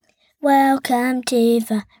Welcome to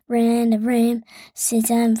the Random Room,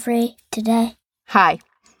 Season 3 today. Hi.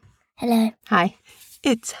 Hello. Hi.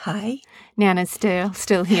 It's hi. Nana's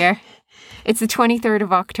still here. It's the 23rd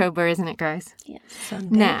of October, isn't it, guys? Yes.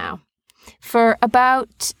 Sunday. Now, for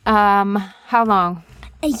about, how long?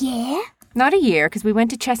 A year? Not a year, because we went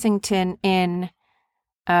to Chessington in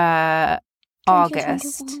August.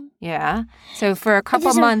 2021. Yeah. So for a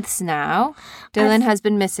couple months now, Dillon has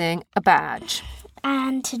been missing a badge.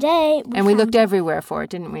 And today... We looked everywhere for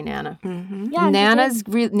it, didn't we, Nana? Mm-hmm. Yeah,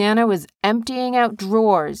 Nana was emptying out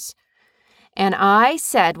drawers. And I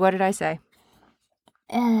said, what did I say?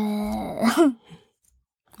 What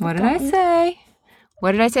did I say?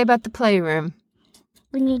 What did I say about the playroom?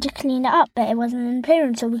 We need to clean it up, but it wasn't in the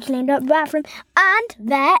playroom, so we cleaned up the bathroom, and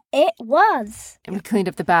there it was. And we cleaned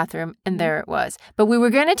up the bathroom, and there it was. But we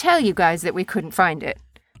were going to tell you guys that we couldn't find it.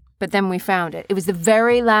 But then we found it. It was the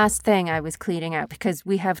very last thing I was cleaning out, because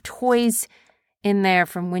we have toys in there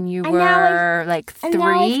from when you were like 3. And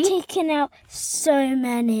now I've taken out so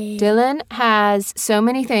many. Dillon has so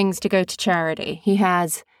many things to go to charity. He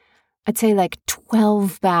has, I'd say, like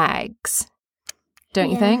 12 bags.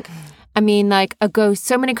 Don't you think? I mean, like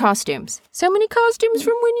so many costumes. So many costumes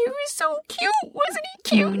from when you were so cute. Wasn't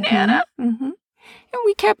he cute, Nana? Mm-hmm. And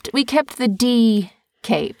we kept the D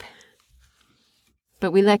cape.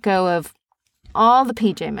 But we let go of all the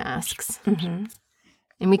PJ masks. Mm-hmm.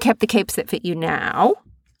 And we kept the capes that fit you now.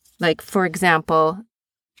 Like, for example,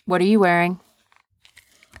 what are you wearing?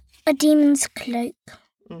 A demon's cloak.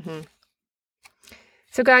 Mm-hmm.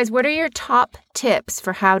 So, guys, what are your top tips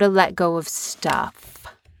for how to let go of stuff?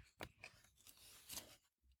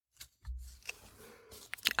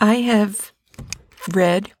 I have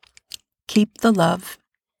read Keep the Love,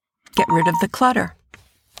 Get Rid of the Clutter.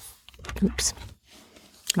 Oops.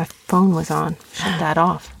 My phone was on. Shut that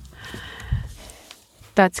off.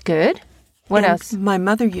 That's good. What else? My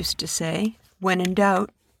mother used to say, when in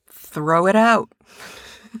doubt, throw it out.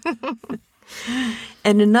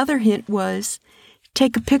 And another hint was,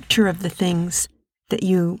 take a picture of the things that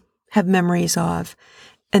you have memories of,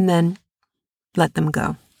 and then let them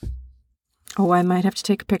go. Oh, I might have to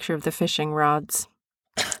take a picture of the fishing rods.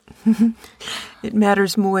 It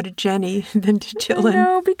matters more to Jenny than to Dillon.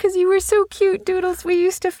 No, because you were so cute, Doodles. We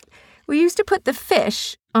used to put the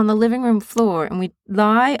fish on the living room floor, and we'd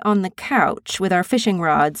lie on the couch with our fishing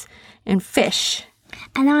rods and fish.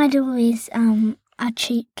 And I'd always, I'd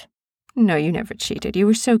cheat. No, you never cheated. You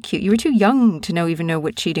were so cute. You were too young to even know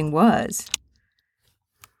what cheating was.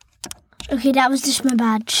 Okay, that was just my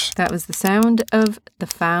badge. That was the sound of the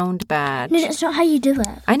found badge. No, that's not how you do it.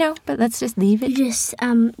 I know, but let's just leave You it. just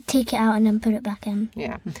take it out and then put it back in.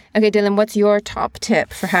 Yeah. Okay, Dillon, what's your top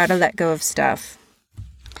tip for how to let go of stuff?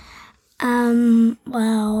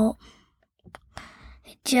 Well,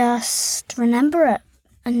 just remember it.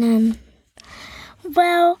 And then,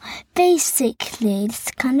 well, basically,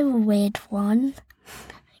 it's kind of a weird one.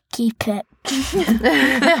 Keep it.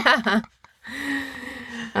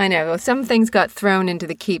 I know. Well, some things got thrown into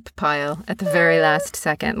the keep pile at the very last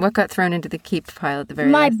second. What got thrown into the keep pile at the very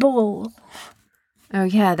My last? ball. Oh,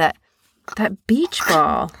 yeah, that beach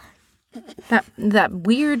ball. That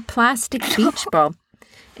weird plastic beach ball.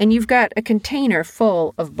 And you've got a container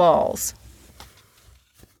full of balls.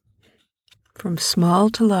 From small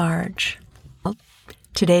to large. Well,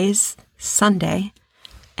 today's Sunday,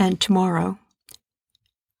 and tomorrow...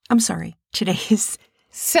 today's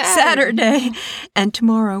Saturday. And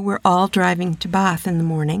tomorrow we're all driving to Bath in the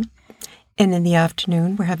morning. And in the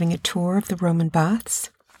afternoon we're having a tour of the Roman baths.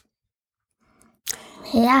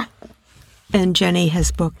 Yeah. And Jenny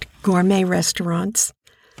has booked gourmet restaurants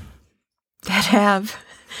that have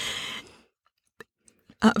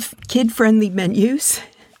kid-friendly menus.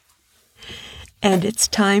 And it's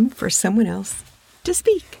time for someone else to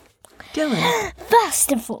speak. Dillon.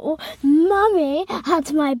 First of all, Mummy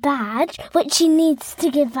had my badge, which she needs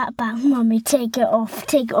to give that back. Mummy, take it off.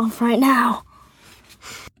 Take it off right now.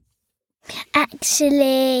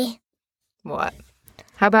 Actually... What?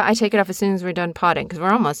 How about I take it off as soon as we're done potting? Because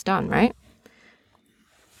we're almost done, right?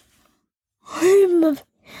 I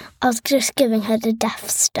was just giving her the death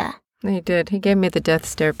stare. He did. He gave me the death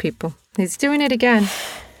stare, people. He's doing it again.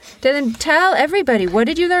 Dillon, tell everybody, what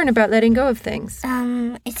did you learn about letting go of things?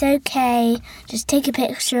 It's okay. Just take a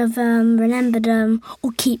picture of them, remember them,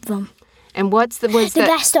 or keep them. And the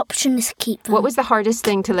best option is to keep them. What was the hardest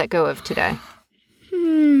thing to let go of today?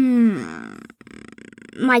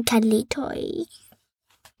 My cuddly toy.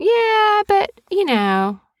 Yeah, but,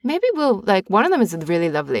 maybe we'll, one of them is really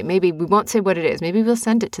lovely. Maybe we won't say what it is. Maybe we'll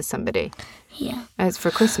send it to somebody. Yeah. As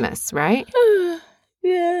for Christmas, right?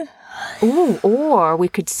 Yeah. Ooh, or we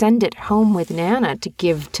could send it home with Nana to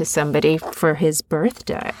give to somebody for his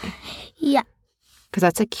birthday. Yeah. Because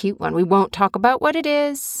that's a cute one. We won't talk about what it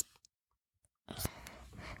is.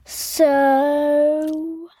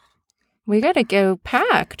 So... We gotta go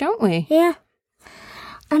pack, don't we? Yeah.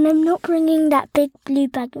 And I'm not bringing that big blue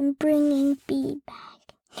bag. I'm bringing bee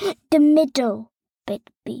bag. The middle big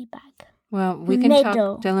bee bag. Well, we can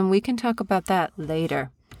talk, Dillon, we can talk about that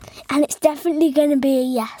later. And it's definitely going to be a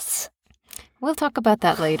yes. We'll talk about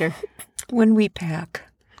that later. When we pack.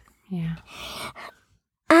 Yeah.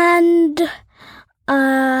 And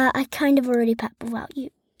I kind of already packed without you.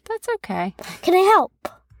 That's okay. Can I help?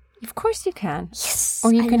 Of course you can. Yes.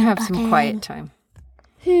 Or you I can love have packing. some quiet time.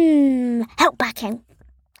 Help packing.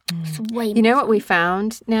 It's way You know more what we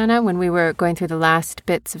found, Nana, when we were going through the last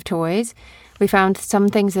bits of toys? We found some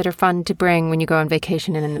things that are fun to bring when you go on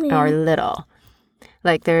vacation and are little.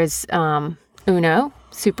 Like there's Uno,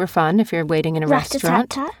 super fun if you're waiting in a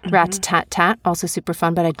restaurant. Rat-a-tat-tat. Rat-a-tat-tat, also super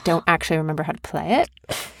fun, but I don't actually remember how to play it.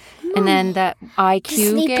 And then that IQ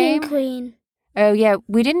Sleeping game. Queen. Oh yeah,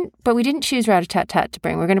 we didn't choose Rat-a-tat-tat to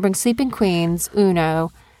bring. We're going to bring Sleeping Queens,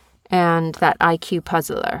 Uno, and that IQ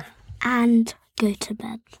puzzler. And go to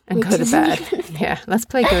bed. And go to bed. Yeah, let's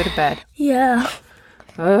play go to bed. Yeah.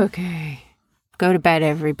 Okay. Go to bed,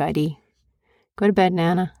 everybody. Go to bed,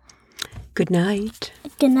 Nana. Good night.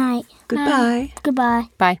 Good night. Goodbye. Goodbye.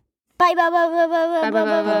 Bye. Bye, bye, bye, bye, bye, bye,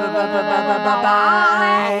 bye, bye, bye,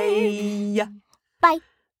 bye.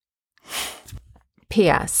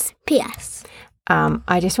 P.S. P.S.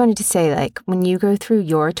 I just wanted to say, like, when you go through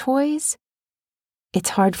your toys, it's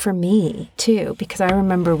hard for me, too, because I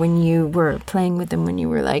remember when you were playing with them when you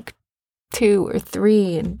were, like, 2 or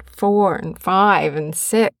 3 and 4 and 5 and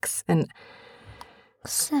 6 and...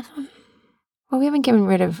 7. Well, we haven't given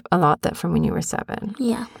rid of a lot that from when you were 7.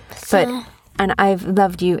 Yeah. And I've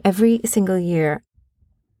loved you every single year.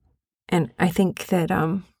 And I think that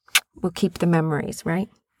we'll keep the memories, right?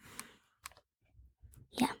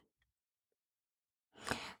 Yeah.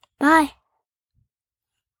 Bye.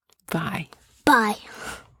 Bye. Bye.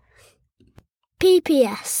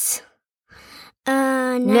 P.P.S.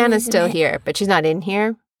 Nana's still here, but she's not in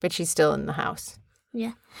here, but she's still in the house.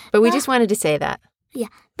 Yeah. But we Bye. just wanted to say that. Yeah.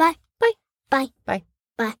 Bye. Bye. Bye. Bye.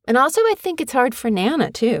 Bye. And also, I think it's hard for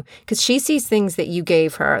Nana, too, because she sees things that you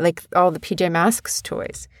gave her, like all the PJ Masks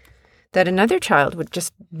toys, that another child would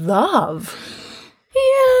just love.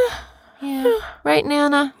 Yeah. Yeah. Right,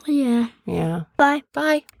 Nana? Yeah. Yeah. Bye.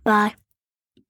 Bye. Bye.